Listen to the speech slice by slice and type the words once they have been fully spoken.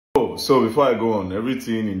So before I go on,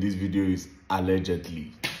 everything in this video is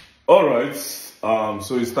allegedly. All right.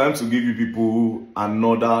 So it's time to give you people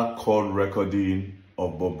another call recording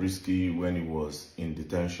of Bobrisky when he was in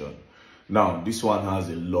detention. Now, this one has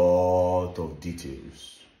a lot of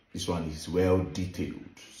details. This one is well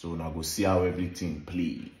detailed. So now go see how everything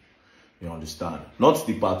play. You understand? Not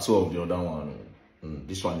the part 2 of the other one.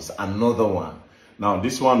 This one is another one. Now,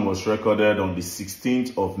 this one was recorded on the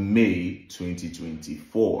 16th of May,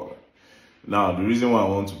 2024. Now, the reason why I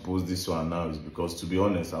want to post this one now is because, to be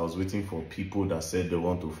honest, I was waiting for people that said they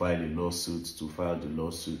want to file a lawsuit to file the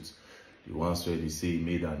lawsuit. The ones where they say he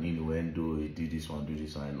made an innuendo, he did this one, do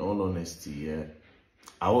this one. In all honesty, yeah,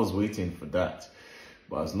 I was waiting for that.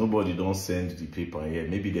 But as nobody don't send the paper here,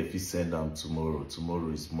 maybe they fit send them tomorrow. Tomorrow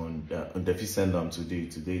is Monday. They fit send them today.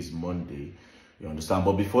 Today is Monday. You understand?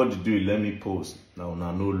 But before they do it, let me post. Now,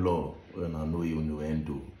 I know law, when I know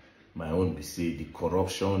innuendo. My own be say the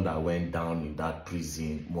corruption that went down in that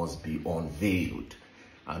prison must be unveiled.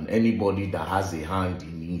 And anybody that has a hand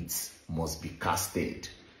in it must be casted.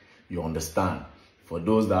 You understand? For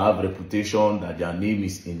those that have reputation that their name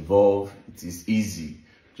is involved, it is easy.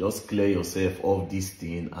 Just clear yourself of this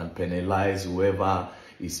thing and penalize whoever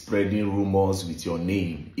is spreading rumors with your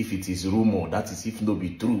name. If it is rumor, that is if no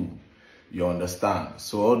be true. You understand?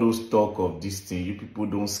 So all those talk of this thing, you people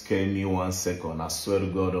don't scare me 1 second. I swear to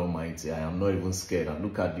God Almighty, I am not even scared. I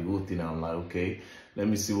look at the whole thing and I'm like, okay, let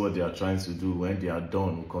me see what they are trying to do. When they are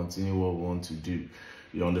done, we'll continue what we want to do.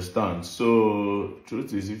 You understand? So,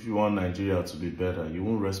 truth is, if you want Nigeria to be better, you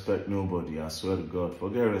won't respect nobody. I swear to God.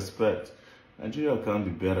 Forget respect. Nigeria can't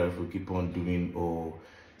be better if we keep on doing all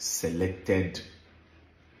selected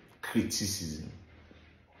criticism.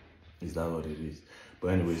 Is that what it is?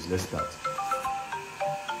 But anyways, let's start.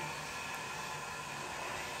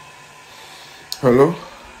 Hello?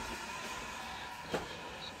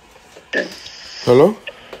 Hello?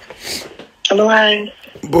 Hello, hi.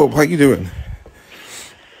 Bob, how you doing?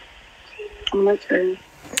 I'm okay.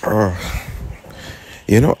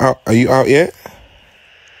 You know, are you out yet?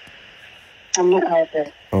 I'm not out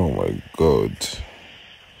there. Oh my God.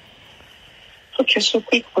 Okay, so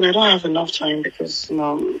quick, but I don't have enough time because,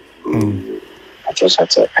 I just had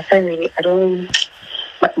to,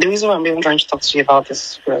 but the reason why I'm even trying to talk to you about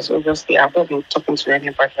this is because obviously I've not been talking to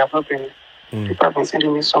anybody. People have been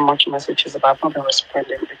sending me so much messages about I've not been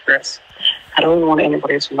responding because I don't want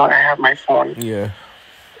anybody to know I have my phone. Yeah.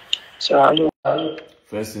 So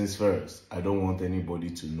First things first, I don't want anybody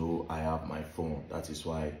to know I have my phone. That is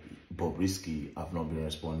why Bobrisky have not been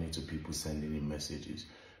responding to people sending him messages.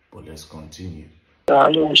 But let's continue. So I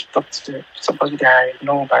only want to talk to somebody that I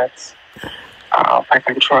know that I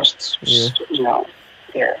can trust. Yeah.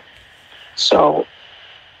 Yeah. So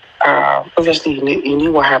obviously you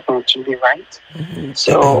knew what happened to me, right?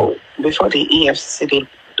 So before the EFCC,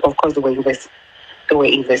 of course they were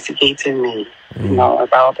investigating me,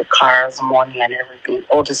 about the cars, money, and everything,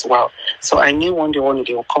 all this while. So I knew one day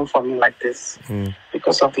they will come for me like this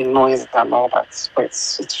because of the noise and all that. But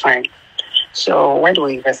it's fine. So while they were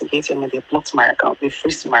investigating me, they blocked my account. They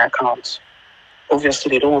froze my account. Obviously,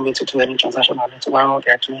 they don't want me to do any transaction on it while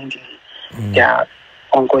they're doing their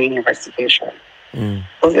ongoing investigation.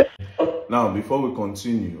 Now, before we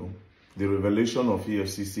continue, the revelation of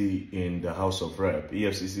EFCC in the House of Rep,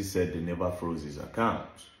 EFCC said they never froze his account.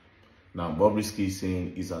 Now, Bobrisky is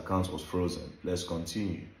saying his account was frozen. Let's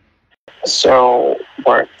continue. So,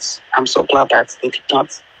 but I'm so glad that they did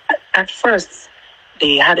not. At first,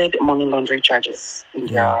 they added money laundering charges in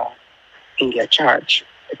their charge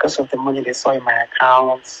because of the money they saw in my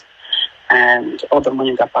account and all the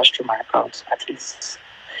money that passed through my account. At least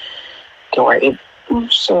they were able.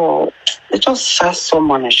 So they just saw some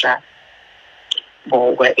money,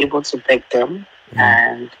 but we're able to beg them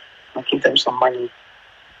and give them some money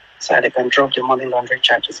so they can drop the money laundering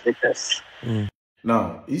charges with us.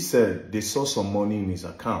 Now, he said they saw some money in his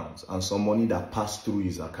account and some money that passed through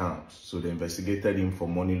his account. So they investigated him for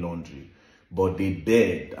money laundering. But they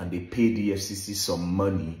begged and they paid the FCC some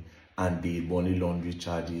money and the money laundering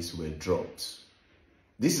charges were dropped.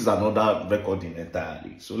 This is another recording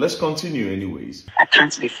entirely. So let's continue anyways. I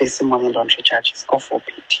can't be facing money laundering charges. God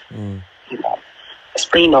forbid.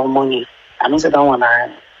 Spraying of money. I don't say that one.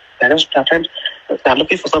 They're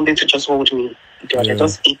looking for something to just hold me. They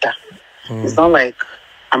just eat that. It's not like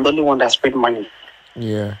I'm the only one that sprayed money.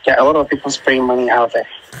 Yeah. There are a lot of people spraying money out there.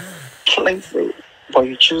 But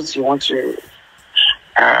you want to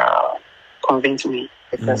convince me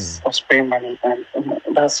because of spraying money. And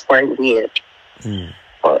that's quite weird.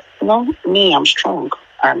 But, me, I'm strong.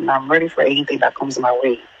 And I'm ready for anything that comes my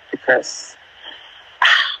way. Because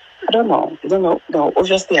I don't know. I don't know. No,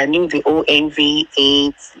 obviously I knew the ONV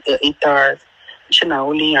 8, the 8 Shana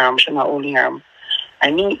Oliam. I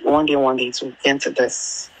knew one day to enter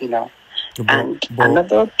this, And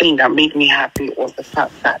another thing that made me happy was the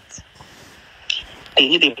fact that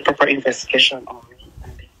they did a proper investigation on me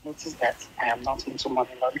and they noticed that I am not into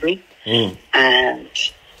money laundering and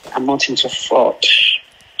I'm not into fraud.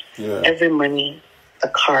 Yeah. Every money, the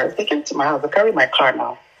car, they came to my house, they carried my car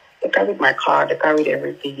now. They carried my car, they carried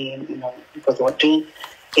everything, because they were doing,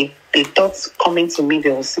 they thought coming to me,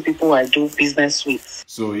 they will see people I do business with.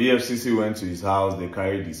 So EFCC went to his house, they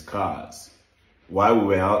carried his cars. While we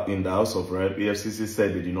were out in the House of Rep, EFCC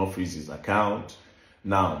said they did not freeze his account.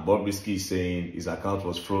 Now, Bobrisky is saying his account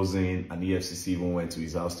was frozen and EFCC even went to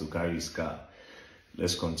his house to carry his car.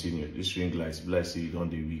 Let's continue. This ring lights, bless you, don't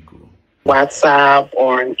the week. WhatsApp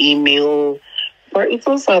or an email. But it's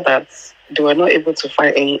also that they were not able to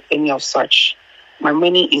find any of such. My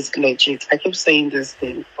money is legit. I keep saying this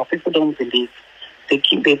thing, but people don't believe.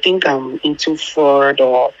 They think I'm into fraud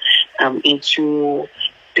or I'm into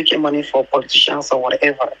picking money for politicians or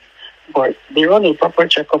whatever. But they run a proper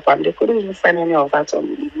checkup and they couldn't even find any of that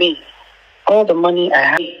on me. All the money I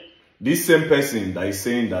have. This same person that is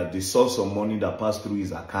saying that they saw some money that passed through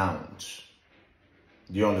his account.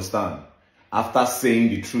 Do you understand? After saying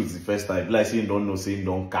the truth the first time, like saying don't know, saying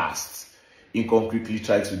don't cast. He concretely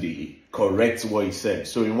tried to correct what he said.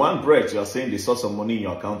 So in one breath, you are saying they saw some money in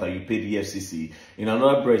your account and you paid the FCC. In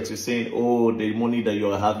another breath, you're saying, oh, the money that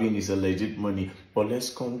you're having is a legit money. But let's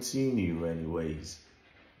continue anyways.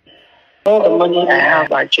 All the money I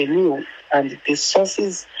have are genuine, and the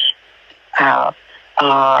sources are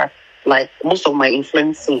like most of my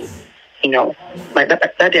influencing. Like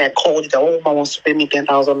that day I called, the old man wants to pay me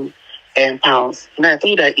 10,000 pounds. And I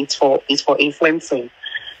think that it's for influencing.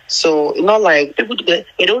 So like people they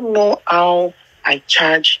don't know how I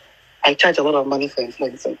charge a lot of money for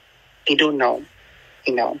influencing. They don't know,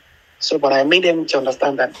 So but I made them to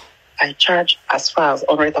understand that I charge as far as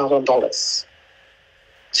 $100,000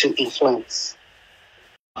 to influence.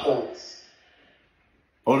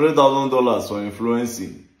 $100,000 for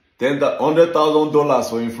influencing. $100,000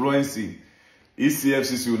 for influencing.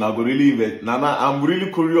 ECFCC will not go really invest. Nana, I'm really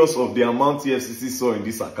curious of the amount EFCC saw in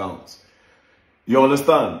this account. You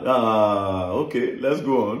understand? Okay, let's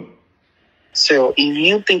go on. So if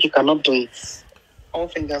you think you cannot do it, all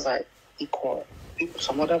fingers are equal.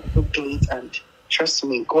 Some other people do it, and trust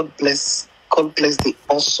me, God bless the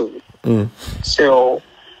also. So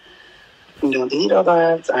they did all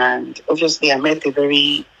that, and obviously I met a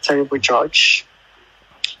very terrible judge.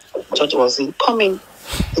 The judge wasn't coming.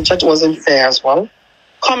 The judge wasn't fair as well.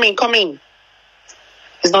 Coming.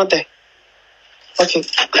 He's not there. Okay,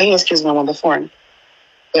 can you excuse me? I'm on the phone.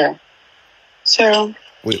 Yeah. So.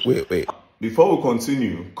 Wait. Before we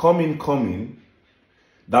continue, coming.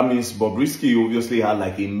 That means Bobrisky obviously had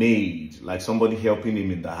like a maid, like somebody helping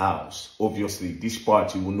him in the house. Obviously, this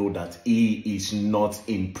part you will know that he is not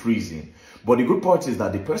in prison. But the good part is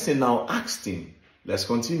that the person now asked him. Let's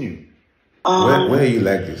continue. Where are you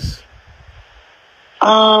like this?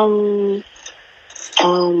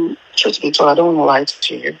 Truth be told, I don't want to lie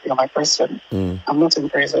to you. You're my person. I'm not in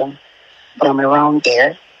prison, but I'm around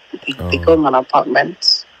there. They got me an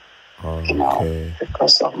apartment,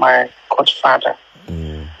 because of my godfather.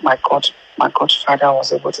 My godfather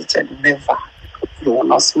was able to tell never, you will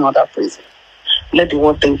not see another prison. Let the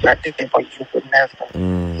world think you are taking, but you will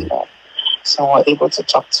never, So we're able to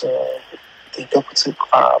talk to the deputy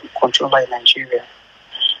controller in Nigeria.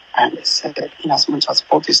 And they said that in as much as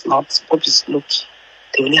Bob is looked,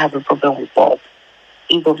 they really have a problem with Bob.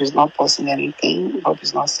 If Bob is not posting anything, Bob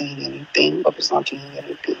is not saying anything, Bob is not doing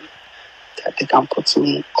anything, that they can put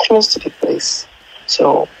me close to the place.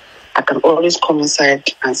 So I can always come inside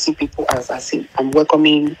and see people as I see I'm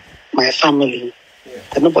welcoming my family.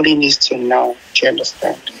 That nobody needs to know. Do you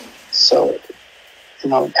understand? So,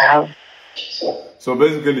 I have. So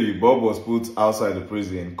basically, Bob was put outside the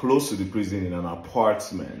prison, close to the prison in an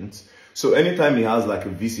apartment. So anytime he has like a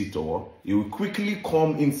visitor, he will quickly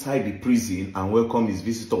come inside the prison and welcome his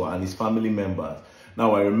visitor and his family members.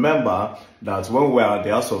 Now, I remember that when we were at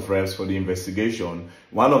the House of Reps for the investigation,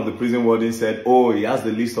 one of the prison wardens said, oh, he has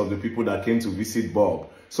the list of the people that came to visit Bob.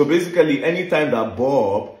 So basically, anytime that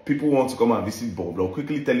people want to come and visit Bob, they'll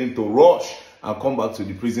quickly tell him to rush and come back to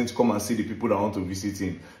the prison to come and see the people that want to visit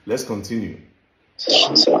him. Let's continue.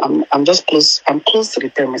 So I'm just close. I'm close to the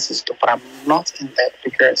premises, but I'm not in there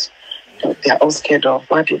because they are all scared of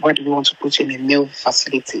why do we want to put you in a new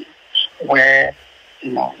facility where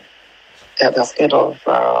they're scared of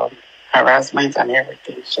harassment and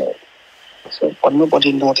everything. So but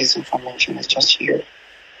nobody knows this information. It's just you.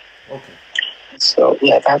 Okay. So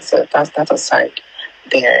yeah, that's that aside.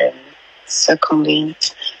 Then secondly,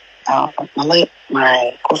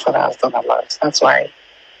 my godfather has done a lot. That's why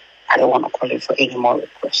I don't want to call it for any more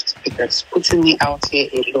requests, because putting me out here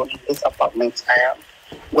alone in this apartment, I am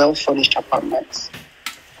well furnished apartment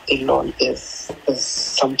alone is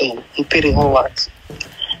something. He paid a whole lot.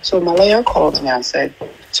 So my lawyer called me and said,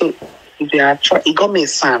 so he got me a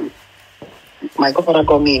son. My godfather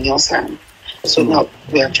got me a new son. So now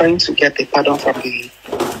we are trying to get the pardon from the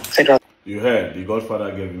federal. You heard, the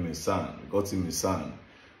godfather gave him a son, got him a son.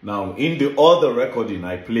 Now, in the other recording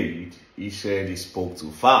I played, he said he spoke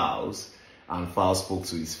to Fowles, and Fowles spoke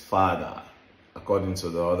to his father, according to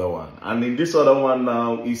the other one. And in this other one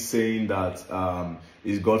now, he's saying that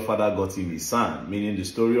his godfather got him a son, meaning the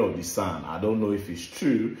story of the son. I don't know if it's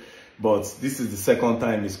true, but this is the second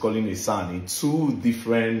time he's calling a son in two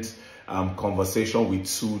different conversations with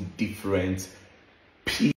two different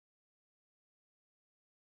people.